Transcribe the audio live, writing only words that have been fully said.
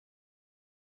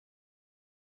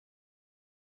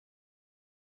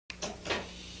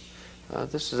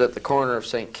This is at the corner of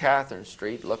St. Catherine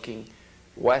Street, looking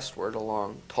westward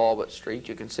along Talbot Street.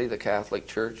 You can see the Catholic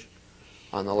Church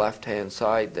on the left-hand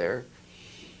side there.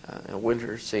 A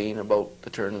winter scene about the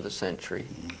turn of the century.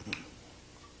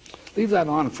 Leave that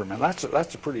on for a minute.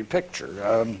 That's a pretty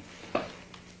picture.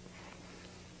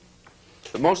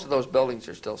 Most of those buildings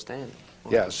are still standing.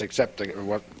 Yes, except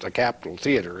the Capitol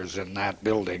Theater is in that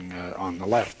building on the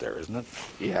left there, isn't it?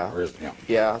 Yeah. Yeah.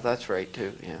 Yeah, that's right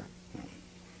too. Yeah.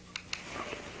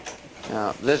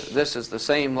 Now this is the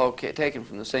same taken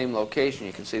from the same location.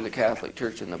 You can see the Catholic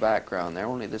Church in the background there.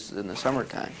 Only this is in the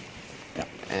summertime. Yeah.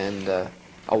 And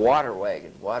a water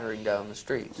wagon watering down the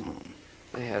streets.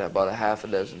 They had about a half a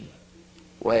dozen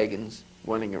wagons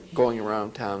going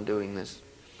around town doing this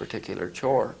particular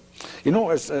chore. You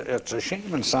know, it's a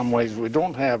shame in some ways we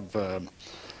don't have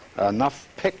enough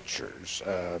pictures.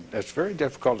 It's very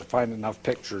difficult to find enough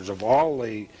pictures of all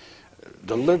the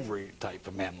delivery type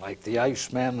of men, like the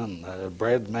icemen and the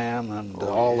bread man and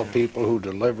the people who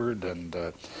delivered, and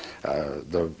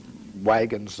the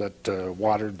wagons that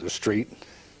watered the street.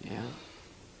 Yeah.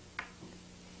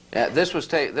 Yeah, this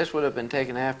would have been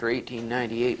taken after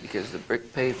 1898 because of the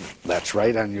brick pavement. That's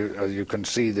right, and you can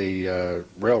see the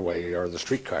railway or the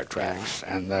streetcar tracks,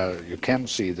 and you can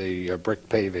see the brick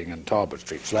paving in Talbot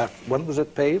Street. So when was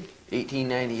it paved?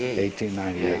 1898.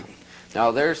 1898. Yeah.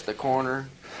 Now there's the corner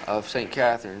of St.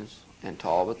 Catherine's and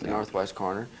Talbot, the northwest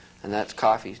corner, and that's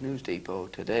Coffey's News Depot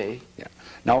today. Yeah.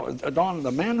 Now, Don,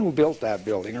 the man who built that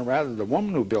building, or rather the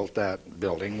woman who built that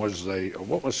building, was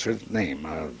what was his name?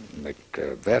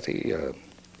 McVetti,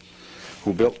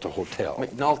 who built the hotel.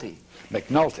 McNulty.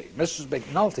 McNulty. Mrs.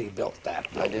 McNulty built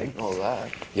that building. I didn't know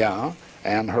that. Yeah,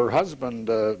 and her husband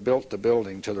built the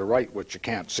building to the right, which you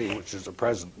can't see, which is the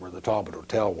present where the Talbot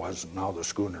Hotel was, and now the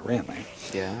Schooner Inn.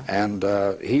 Yeah. And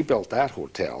he built that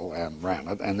hotel and ran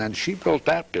it, and then she built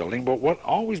that building. But what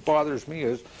always bothers me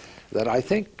is that I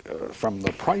think from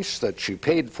the price that she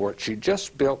paid for it, she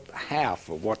just built half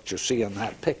of what you see in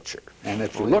that picture. And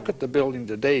if you look at the building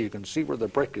today, you can see where the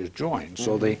brick is joined.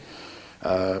 So the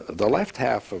left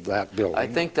half of that building... I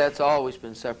think that's always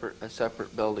been a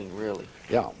separate building, really.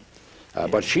 Yeah.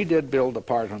 But she did build a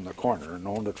part on the corner and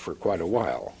owned it for quite a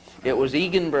while. It was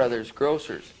Egan Brothers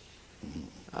Grocers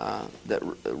that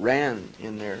ran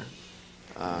in there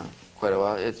quite a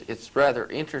while. It's rather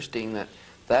interesting that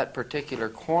that particular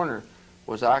corner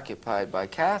was occupied by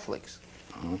Catholics.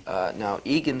 Now,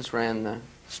 Egan's ran the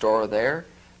store there.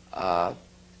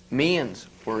 Meehan's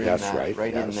were in that,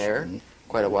 right in there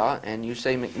quite a while. And you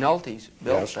say McNulty's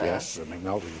built that. Yes,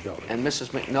 McNulty's built it. And Mrs.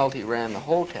 McNulty ran the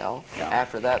hotel. Yeah.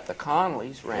 After that, the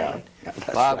Conleys ran it. Yeah,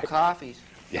 Bob Coffey's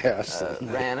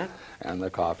ran it. And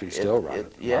the coffee still run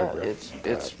it. Yeah, it's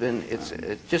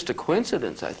just a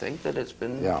coincidence, I think, that it's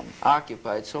been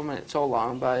occupied so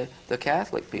long by the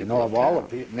Catholic people. You know, of all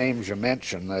the names you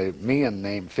mentioned, the Meehan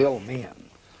name, Phil Meehan,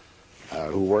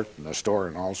 who worked in the store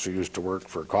and also used to work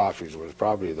for Coffee's, was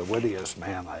probably the wittiest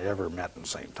man I ever met in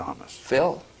St. Thomas.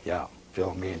 Phil? Yeah,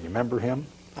 Phil Meehan. You remember him?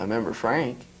 I remember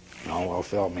Frank. No, well,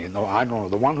 Phil Meehan. No, I know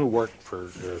the one who worked for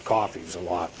Coffee's a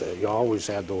lot. He always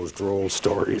had those droll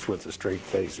stories with the straight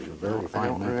face. He was very fine. I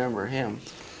don't remember him.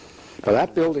 But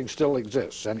that building still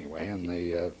exists anyway, and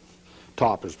the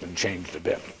top has been changed a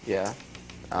bit. Yeah.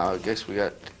 I guess we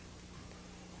got...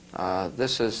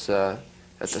 this is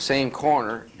at the same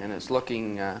corner, and it's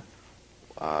looking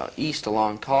east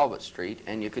along Talbot Street,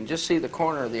 and you can just see the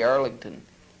corner of the Arlington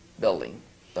building,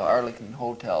 the Arlington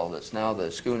Hotel that's now the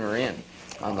Schooner Inn,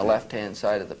 on the left-hand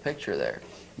side of the picture there.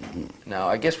 Now,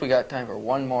 I guess we got time for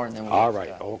one more, and then we'll All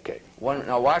right, okay.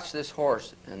 Now, watch this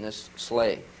horse and this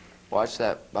sleigh. Watch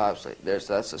that bobsleigh.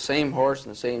 That's the same horse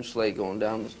and the same sleigh going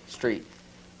down the street.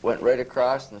 Went right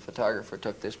across, and the photographer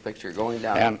took this picture going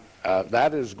down. And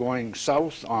that is going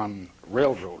south on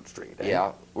Railroad Street, eh?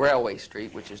 Yeah, Railway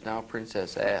Street, which is now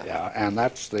Princess Ave. Yeah, and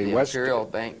that's the Imperial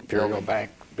Bank building. Bank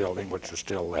building, which is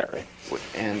still there, eh?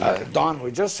 And Don,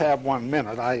 we just have 1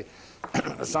 minute.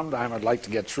 Sometime I'd like to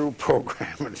get through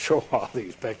program and show all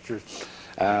these pictures.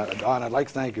 Don, I'd like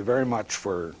to thank you very much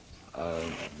for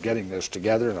getting this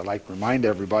together, and I'd like to remind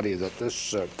everybody that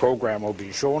this program will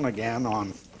be shown again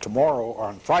on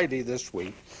Friday this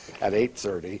week at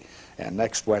 8:30, and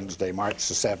next Wednesday, March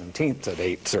the 17th at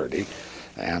 8:30.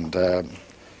 And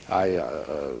I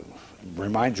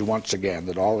remind you once again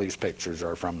that all these pictures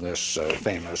are from this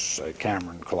famous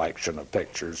Cameron collection of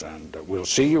pictures, and we'll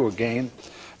see you again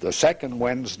the second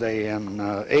Wednesday in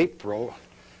April,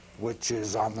 which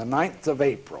is on the 9th of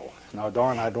April. Now,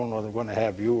 Don, I don't know if I'm going to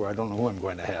have you, or I don't know who I'm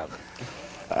going to have.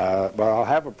 But I'll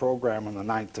have a program on the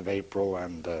 9th of April,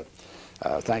 and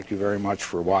Thank you very much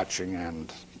for watching,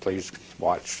 and please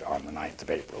watch on the 9th of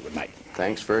April. Good night.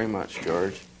 Thanks very much,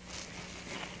 George.